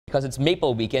Because it's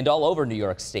Maple Weekend all over New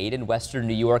York State, and Western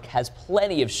New York has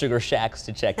plenty of sugar shacks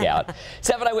to check out.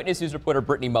 7 Eyewitness News reporter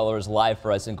Brittany Muller is live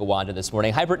for us in Gowanda this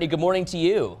morning. Hi, Brittany. Good morning to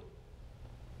you.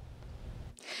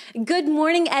 Good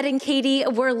morning, Ed and Katie.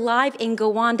 We're live in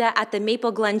Gowanda at the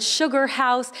Glen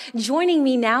Sugarhouse. Joining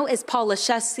me now is Paul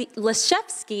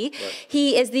Leshevsky.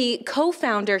 He is the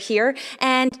co-founder here.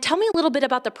 And tell me a little bit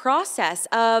about the process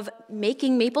of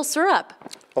making maple syrup.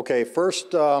 Okay,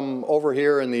 first over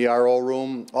here in the RO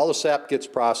room, all the sap gets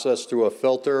processed through a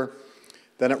filter.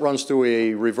 Then it runs through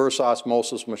a reverse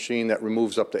osmosis machine that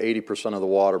removes up to 80% of the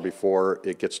water before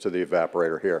it gets to the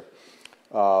evaporator here.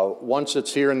 Once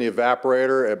it's here in the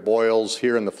evaporator, it boils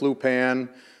here in the flue pan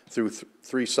through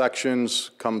three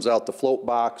sections, comes out the float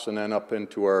box, and then up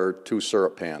into our 2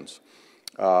 syrup pans.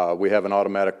 We have an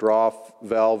automatic draw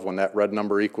valve. When that red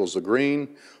number equals the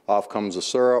green, off comes the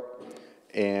syrup.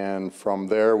 And from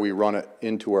there, we run it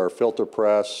into our filter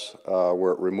press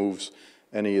where it removes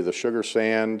any of the sugar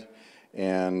sand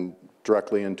and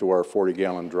directly into our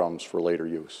 40-gallon drums for later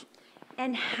use.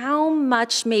 And how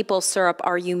much maple syrup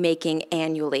are you making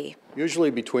annually? Usually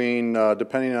between,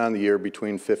 depending on the year,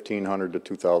 between 1,500 to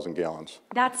 2,000 gallons.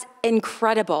 That's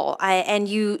incredible. And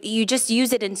you just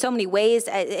use it in so many ways.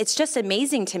 It's just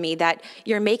amazing to me that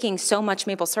you're making so much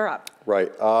maple syrup.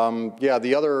 Right. Yeah,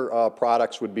 the other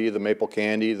products would be the maple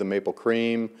candy, the maple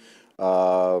cream,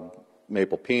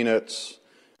 maple peanuts.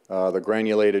 The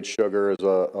granulated sugar is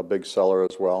a big seller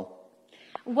as well.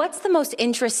 What's the most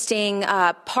interesting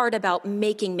part about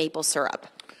making maple syrup?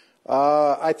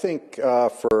 I think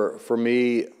for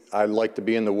me, I like to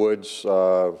be in the woods,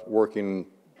 working,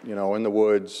 in the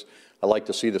woods. I like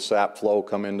to see the sap flow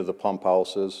come into the pump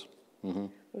houses. Mm-hmm.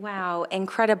 Wow,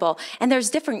 incredible. And there's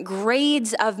different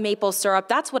grades of maple syrup.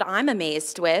 That's what I'm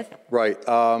amazed with. Right.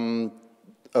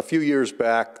 A few years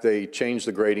back, they changed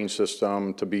the grading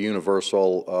system to be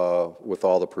universal with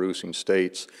all the producing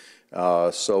states.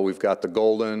 So we've got the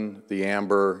golden, the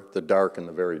amber, the dark, and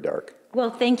the very dark. Well,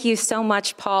 thank you so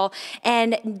much, Paul.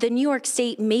 And the New York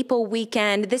State Maple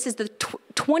Weekend, this is the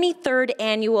 23rd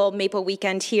annual Maple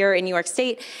Weekend here in New York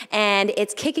State, and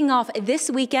it's kicking off this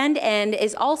weekend and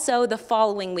is also the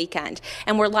following weekend.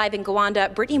 And we're live in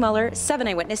Gowanda. Brittany Muller, 7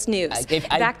 Eyewitness News.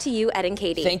 Back to you, Ed and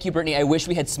Katie. Thank you, Brittany. I wish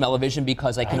we had smell-o-vision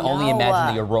because I can only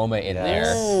imagine the aroma in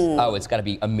there. Oh, it's got to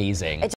be amazing.